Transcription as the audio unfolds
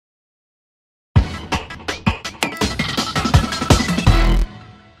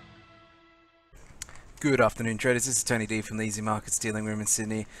Good afternoon, traders. This is Tony D from the easyMarkets dealing room in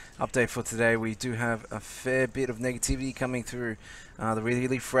Sydney. Update for today: we do have a fair bit of negativity coming through. The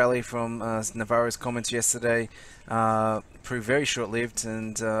relief rally from Navarro's comments yesterday proved very short-lived,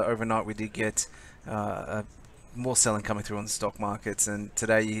 and overnight we did get more selling coming through on the stock markets. And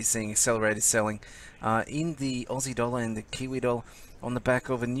today you're seeing accelerated selling in the Aussie dollar and the Kiwi dollar on the back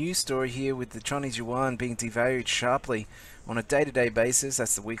of a news story here with the Chinese Yuan being devalued sharply on a day-to-day basis.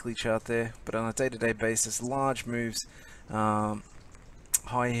 That's the weekly chart there, but on a day-to-day basis, large moves high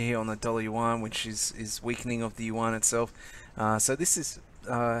here on the dollar yuan, which is weakening of the yuan itself. So this is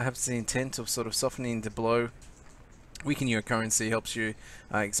has the intent of sort of softening the blow. Weaken your currency helps you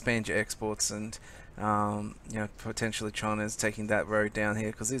expand your exports, and potentially China is taking that road down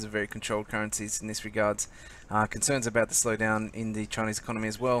here because these are very controlled currencies in this regards. Concerns about the slowdown in the Chinese economy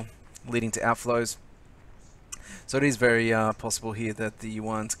as well, leading to outflows. So it is very possible here that the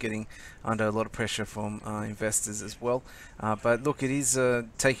yuan's getting under a lot of pressure from investors as well. But look, it is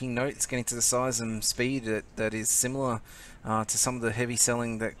taking note. It's getting to the size and speed that is similar to some of the heavy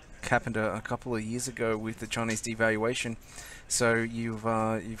selling that happened a couple of years ago with the Chinese devaluation. So you've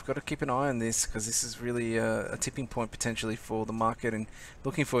got to keep an eye on this, because this is really a tipping point potentially for the market, and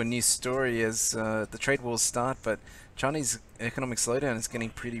looking for a new story as the trade wars start. But Chinese economic slowdown is getting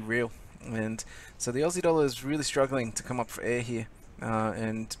pretty real. And so the Aussie dollar is really struggling to come up for air here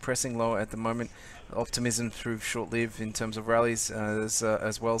and pressing lower at the moment. Optimism proved short-lived in terms of rallies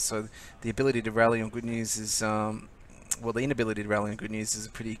as well. So the ability to rally on good news is, the inability to rally on good news is a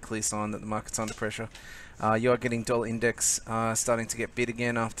pretty clear sign that the market's under pressure. You are getting dollar index starting to get bid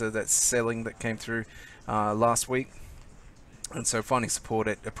again after that selling that came through last week. And so finding support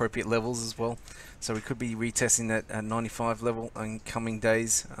at appropriate levels as well. So we could be retesting that at 95 level in coming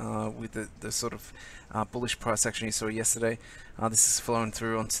days with the sort of bullish price action you saw yesterday. This is flowing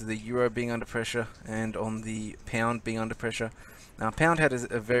through onto the euro being under pressure and on the pound being under pressure. Pound had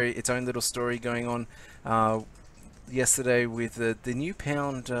its own little story going on yesterday with the new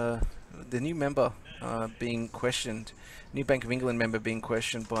pound, the new member being questioned. New Bank of England member being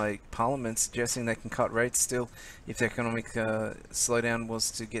questioned by Parliament, suggesting they can cut rates still if the economic slowdown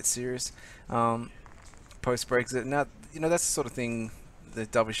was to get serious post-Brexit. Now, that's the sort of thing, the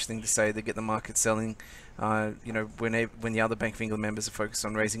dovish thing to say, to get the market selling. When the other Bank of England members are focused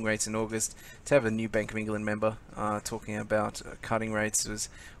on raising rates in August, to have a new Bank of England member talking about cutting rates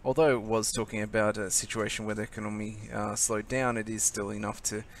although it was talking about a situation where the economy slowed down, it is still enough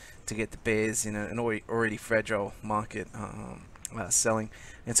to get the bears in an already fragile market selling.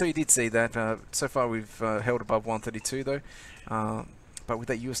 And so you did see that. So far we've held above 132 though, but with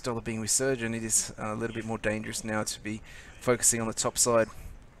that US dollar being resurgent, it is a little bit more dangerous now to be focusing on the top side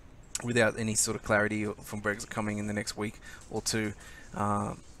without any sort of clarity from Brexit coming in the next week or two.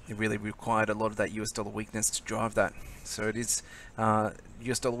 It really required a lot of that US dollar weakness to drive that. So it is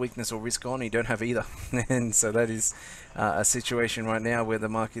US dollar weakness or risk on. You don't have either. And so that is a situation right now where the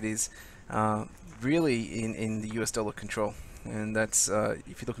market is really in the US dollar control. And that's,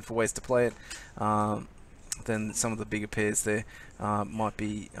 if you're looking for ways to play it, then some of the bigger pairs there might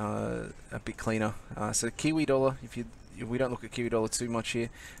be a bit cleaner. So Kiwi dollar, we don't look at Kiwi dollar too much here,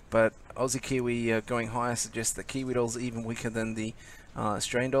 but Aussie Kiwi going higher suggests that Kiwi dollar is even weaker than the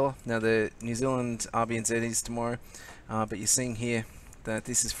Australian dollar. Now the New Zealand RBNZ is tomorrow, but you're seeing here that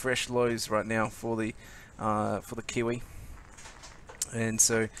this is fresh lows right now for the Kiwi. And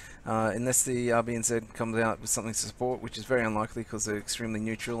so unless the RBNZ comes out with something to support, which is very unlikely because they're extremely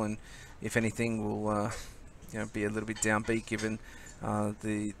neutral, and if anything will be a little bit downbeat given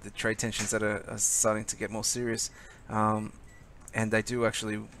the trade tensions that are starting to get more serious. And they do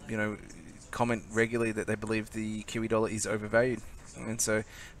actually comment regularly that they believe the Kiwi dollar is overvalued. And so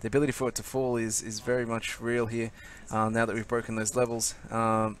the ability for it to fall is very much real here now that we've broken those levels.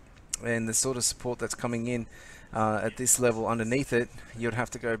 And the sort of support that's coming in at this level underneath it, you'd have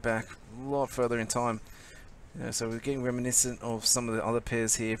to go back a lot further in time. So we're getting reminiscent of some of the other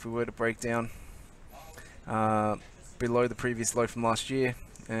pairs here. If we were to break down below the previous low from last year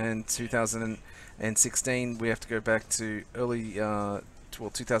and 2016, we have to go back to early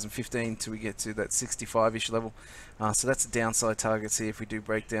 2015 till we get to that 65-ish level. So that's the downside targets here if we do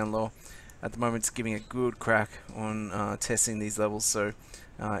break down low. At the moment, it's giving a good crack on testing these levels. So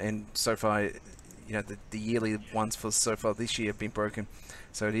and so far, the yearly ones for so far this year have been broken.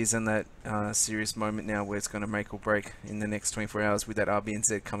 So it is in that serious moment now where it's going to make or break in the next 24 hours with that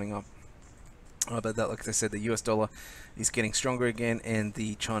RBNZ coming up. But that, like I said, the US dollar is getting stronger again, and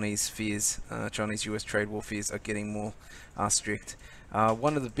the Chinese fears, Chinese-US trade war fears, are getting more strict.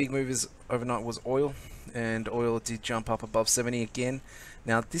 One of the big movers overnight was oil, and oil did jump up above 70 again.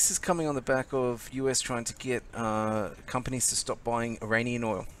 Now, this is coming on the back of US trying to get companies to stop buying Iranian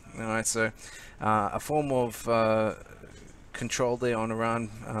oil. All right, so a form of control there on Iran,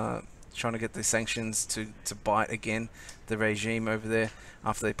 trying to get the sanctions to bite again the regime over there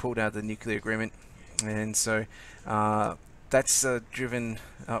after they pulled out the nuclear agreement. And so that's driven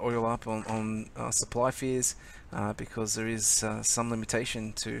oil up on supply fears, because there is some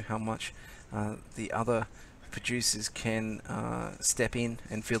limitation to how much the other producers can step in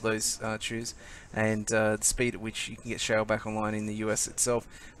and fill those shoes, and the speed at which you can get shale back online in the US itself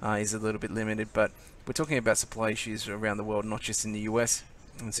is a little bit limited. But we're talking about supply issues around the world, not just in the US.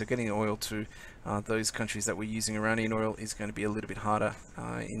 And so getting oil to those countries that were using Iranian oil is going to be a little bit harder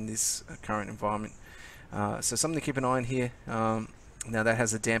in this current environment. So something to keep an eye on here. Now that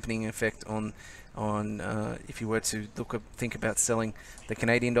has a dampening effect on if you were to think about selling the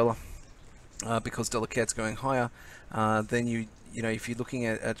Canadian dollar, because dollar CAD's going higher. Then you know, if you're looking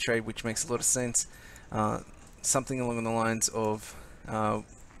at a trade which makes a lot of sense, something along the lines of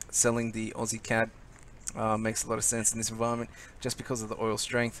selling the Aussie CAD makes a lot of sense in this environment, just because of the oil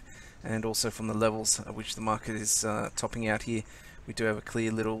strength, and also from the levels at which the market is topping out here. We do have a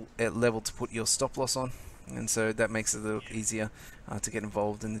clear little level to put your stop loss on, and so that makes it a little easier to get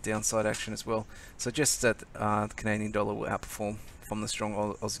involved in the downside action as well. So just that the Canadian dollar will outperform from the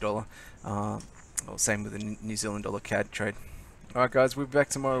strong Aussie dollar, same with the New Zealand dollar CAD trade. Alright guys, we'll be back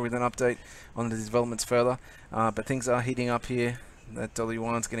tomorrow with an update on the developments further, but things are heating up here. That dollar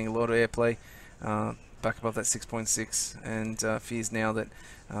Yuan's getting a lot of airplay, back above that 6.6, and fears now that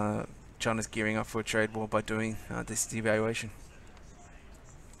China's gearing up for a trade war by doing this devaluation.